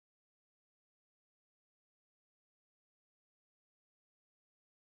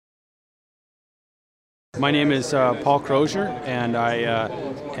My name is Paul Crozier, and I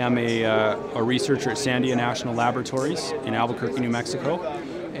am a researcher at Sandia National Laboratories in Albuquerque, New Mexico.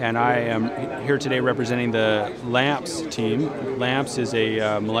 And I am here today representing the LAMMPS team. LAMMPS is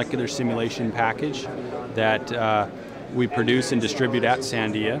a molecular simulation package that we produce and distribute at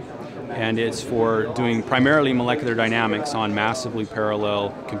Sandia. And it's for doing primarily molecular dynamics on massively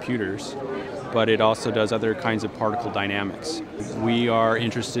parallel computers, but it also does other kinds of particle dynamics. We are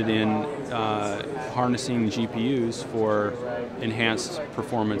interested in harnessing GPUs for enhanced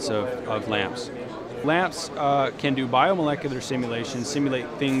performance of LAMMPS. LAMMPS can do biomolecular simulation, simulate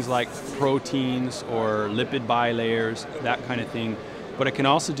things like proteins or lipid bilayers, that kind of thing, but it can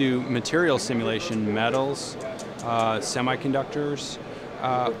also do material simulation, metals, semiconductors,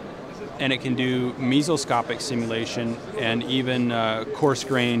 and it can do mesoscopic simulation and even coarse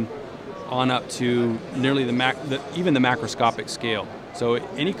grain on up to nearly even the macroscopic scale. So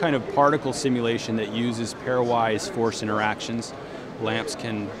any kind of particle simulation that uses pairwise force interactions, LAMMPS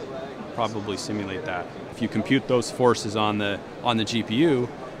can probably simulate that. If you compute those forces on the GPU,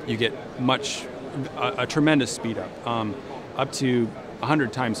 you get a tremendous speed up to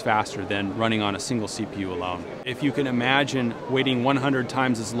 100 times faster than running on a single CPU alone. If you can imagine waiting 100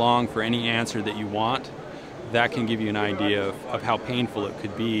 times as long for any answer that you want, that can give you an idea of how painful it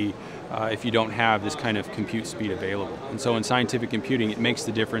could be if you don't have this kind of compute speed available. And so in scientific computing, it makes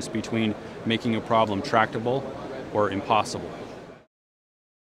the difference between making a problem tractable or impossible.